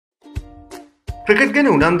Cricket ගැන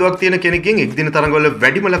උනන්දුවක් තියෙන කෙනකින් එක්දින තරඟවල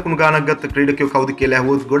වැඩිම ලකුණු ගානක් ගත්ත ක්‍රීඩකයෝ කවුද කියලා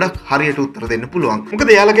අහුවොත් ගොඩක් හරියට උත්තර දෙන්න පුළුවන්. මොකද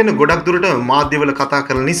එයාලා ගැන ගොඩක් දුරට මාධ්‍යවල කතා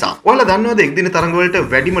කරන නිසා. ඔයාලා දන්නවද එක්දින තරඟවලට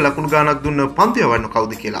වැඩිම ලකුණු ගානක් දුන්න පන්දු යවන්න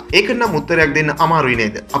කවුද කියලා? ඒකට නම් උත්තරයක් දෙන්න අමාරුයි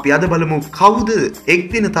නේද? අපි අද බලමු කවුද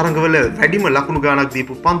එක්දින තරඟවල වැඩිම ලකුණු ගානක්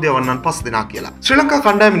දීපු පන්දු යවන්නන් 5 දෙනා කියලා. ශ්‍රී ලංකා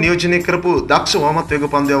කණ්ඩායම නියෝජනය කරපු දක්ෂ වමත් වේග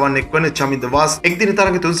පන්දු යවන්නෙක් වන චමින්ද වාස් එක්දින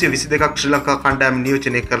තරඟ 322ක් ශ්‍රී ලංකා කණ්ඩායම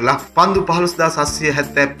නියෝජනය කරලා පන්දු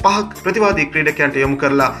 15775ක් ප්‍රතිවාදී ක්‍රීඩකයන්ට යොමු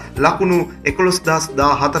කරලා ලකුණු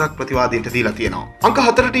 11014ක් ප්‍රතිවාදීන්ට දීලා තියෙනවා. අංක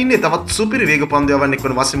 4ට ඉන්නේ තවත් සුපිරි වේග පන්දු යවන්නෙක්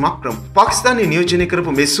වන වසීම් අක්‍රම්. පාකිස්තානයේ නියෝජනය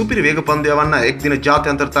කරපු මේ සුපිරි වේග පන්දු යවන්න එක්දින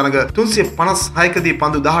ජාත්‍යන්තර තරඟ 356කදී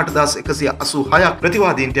පන්දු 18186ක්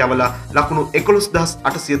ප්‍රතිවාදීන්ට යවලා ලකුණු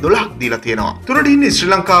 11812ක් දීලා තියෙනවා. තුනට ඉන්නේ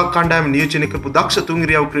ශ්‍රී ලංකා කණ්ඩායම නියෝජනය කරපු දක්ෂ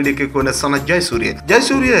තුන්ගිරියව් ක්‍රීඩකයෙකු වන සනත් ජයසූරිය.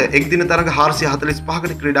 ජයසූරිය එක්දින තරඟ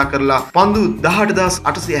 445කට ක්‍රීඩා කරලා පන්දු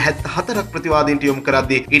 18874ක් ප්‍රතිවාදීන්ට යොමු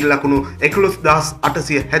කරද්දී ඊට ලකුණු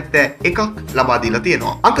 11871ක් ලබා දීලා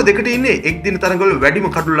තියෙනවා. අංක දෙකට ඉන්නේ එක්දින තරඟවල වැඩිම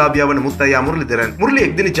කඩුලාභියා වන මුත්තයියා මුරලිදරන්. මුරලි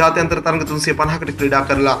එක්දින ජාත්‍යන්තර තරඟ 350කට ක්‍රීඩා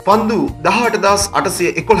කරලා පන්දු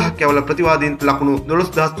 18811ක් යවලා ප්‍රතිවාදීන්ට ලකුණු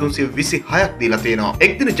 12326ක් දීලා තියෙනවා.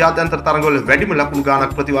 එක්දින ජාත්‍යන්තර තරඟවල වැඩිම ලකුණු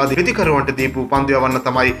ගානක් ප්‍රතිවාදී ප්‍රතිකරුවන්ට දීපු පන්දු යවන්න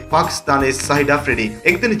තමයි පාකිස්තානයේ සහිඩ් අෆ්රිඩි.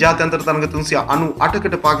 එක්දින ජාත්‍යන්තර තරඟ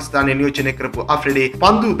 398කට පාකිස්තානයේ නියෝජනය කරපු අෆ්රිඩි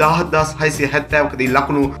පන්දු 17670කදී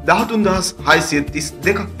ලකුණු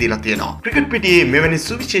 13632ක් දීලා තියෙනවා. ක්‍රිකට් පිටියේ මෙවැනි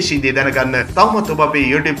සුවිශේෂී දේ දැනගන්න තවමත් ඔබ අපේ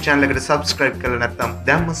YouTube channel එකට subscribe කරලා නැත්නම්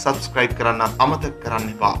දැන්ම subscribe කරන්න අමතක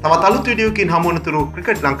කරන්න එපා. තවත් අලුත් වීඩියෝකින් හමු වනතුරු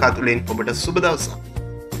ක්‍රිකට් ලංකාව තුලින් ඔබට සුබ දවසක්.